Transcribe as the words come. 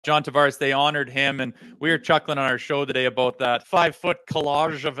John Tavares, they honored him, and we were chuckling on our show today about that 5-foot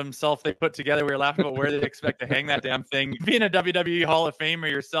collage of himself they put together. We were laughing about where they expect to hang that damn thing. Being a WWE Hall of Famer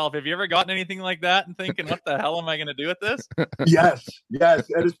yourself, have you ever gotten anything like that and thinking, what the hell am I going to do with this? Yes,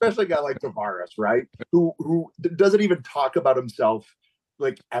 and especially a guy like Tavares, right? Who doesn't even talk about himself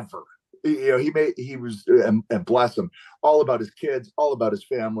like ever. You know, he was, and bless him, all about his kids, all about his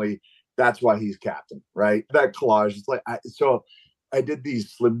family. That's why he's captain, right? That collage is like, I did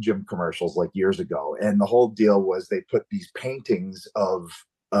these Slim Jim commercials like years ago, and the whole deal was they put these paintings of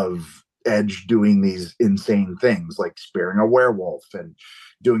Edge doing these insane things like spearing a werewolf and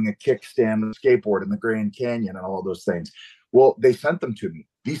doing a kickstand and skateboard in the Grand Canyon and all those things. Well, they sent them to me.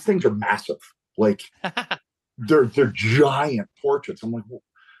 These things are massive. Like they're giant portraits. I'm like, well,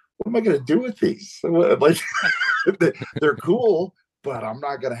 what am I going to do with these? Like they're cool, but I'm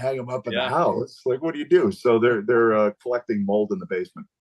not going to hang them up in the house. Like, what do you do? So they're collecting mold in the basement.